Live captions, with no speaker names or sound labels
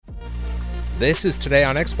This is Today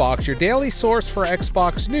on Xbox, your daily source for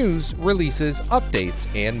Xbox news, releases, updates,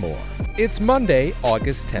 and more. It's Monday,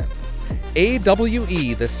 August 10th.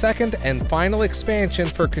 AWE, the second and final expansion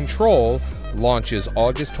for Control, launches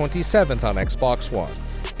August 27th on Xbox One.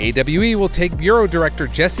 AWE will take Bureau Director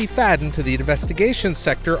Jesse Faden to the investigation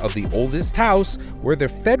sector of the oldest house, where the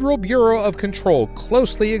Federal Bureau of Control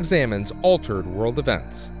closely examines altered world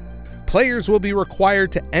events. Players will be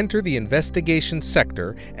required to enter the investigation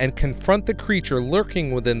sector and confront the creature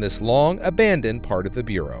lurking within this long-abandoned part of the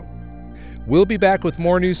Bureau. We'll be back with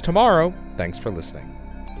more news tomorrow. Thanks for listening.